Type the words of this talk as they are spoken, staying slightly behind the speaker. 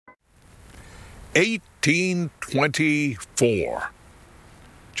1824.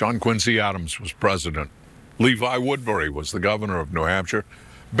 John Quincy Adams was president. Levi Woodbury was the governor of New Hampshire.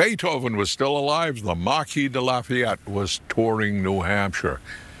 Beethoven was still alive. The Marquis de Lafayette was touring New Hampshire.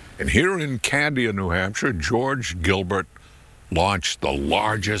 And here in Candia, New Hampshire, George Gilbert launched the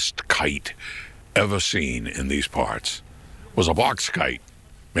largest kite ever seen in these parts. It was a box kite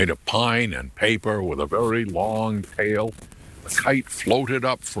made of pine and paper with a very long tail. The kite floated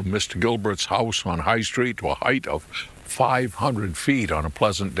up from Mr. Gilbert's house on High Street to a height of 500 feet. On a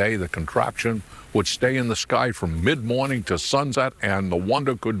pleasant day, the contraption would stay in the sky from mid-morning to sunset, and the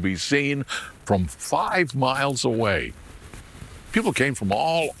wonder could be seen from 5 miles away. People came from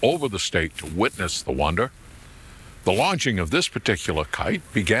all over the state to witness the wonder. The launching of this particular kite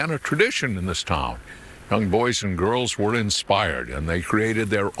began a tradition in this town. Young boys and girls were inspired, and they created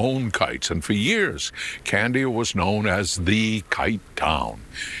their own kites. And for years, Candia was known as the Kite Town.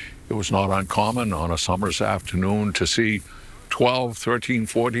 It was not uncommon on a summer's afternoon to see 12, 13,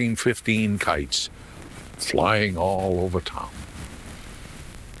 14, 15 kites flying all over town.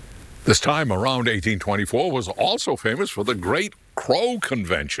 This time around 1824 was also famous for the Great Crow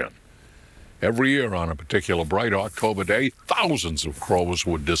Convention. Every year on a particular bright October day, thousands of crows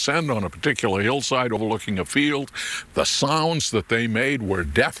would descend on a particular hillside overlooking a field. The sounds that they made were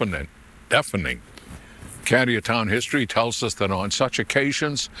deafening. Candia town history tells us that on such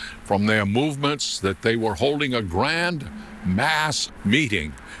occasions, from their movements, that they were holding a grand mass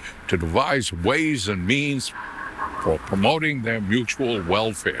meeting to devise ways and means for promoting their mutual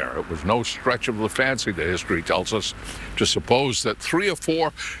welfare. It was no stretch of the fancy, the history tells us, to suppose that 3 or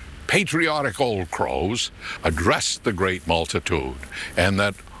 4 patriotic old crows addressed the great multitude, and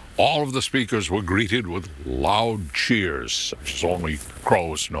that all of the speakers were greeted with loud cheers, such as only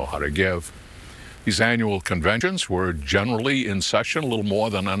crows know how to give. These annual conventions were generally in session a little more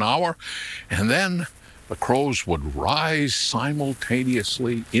than an hour, and then the crows would rise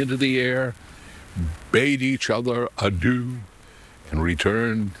simultaneously into the air, bade each other adieu, and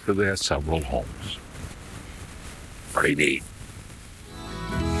return to their several homes. Pretty neat.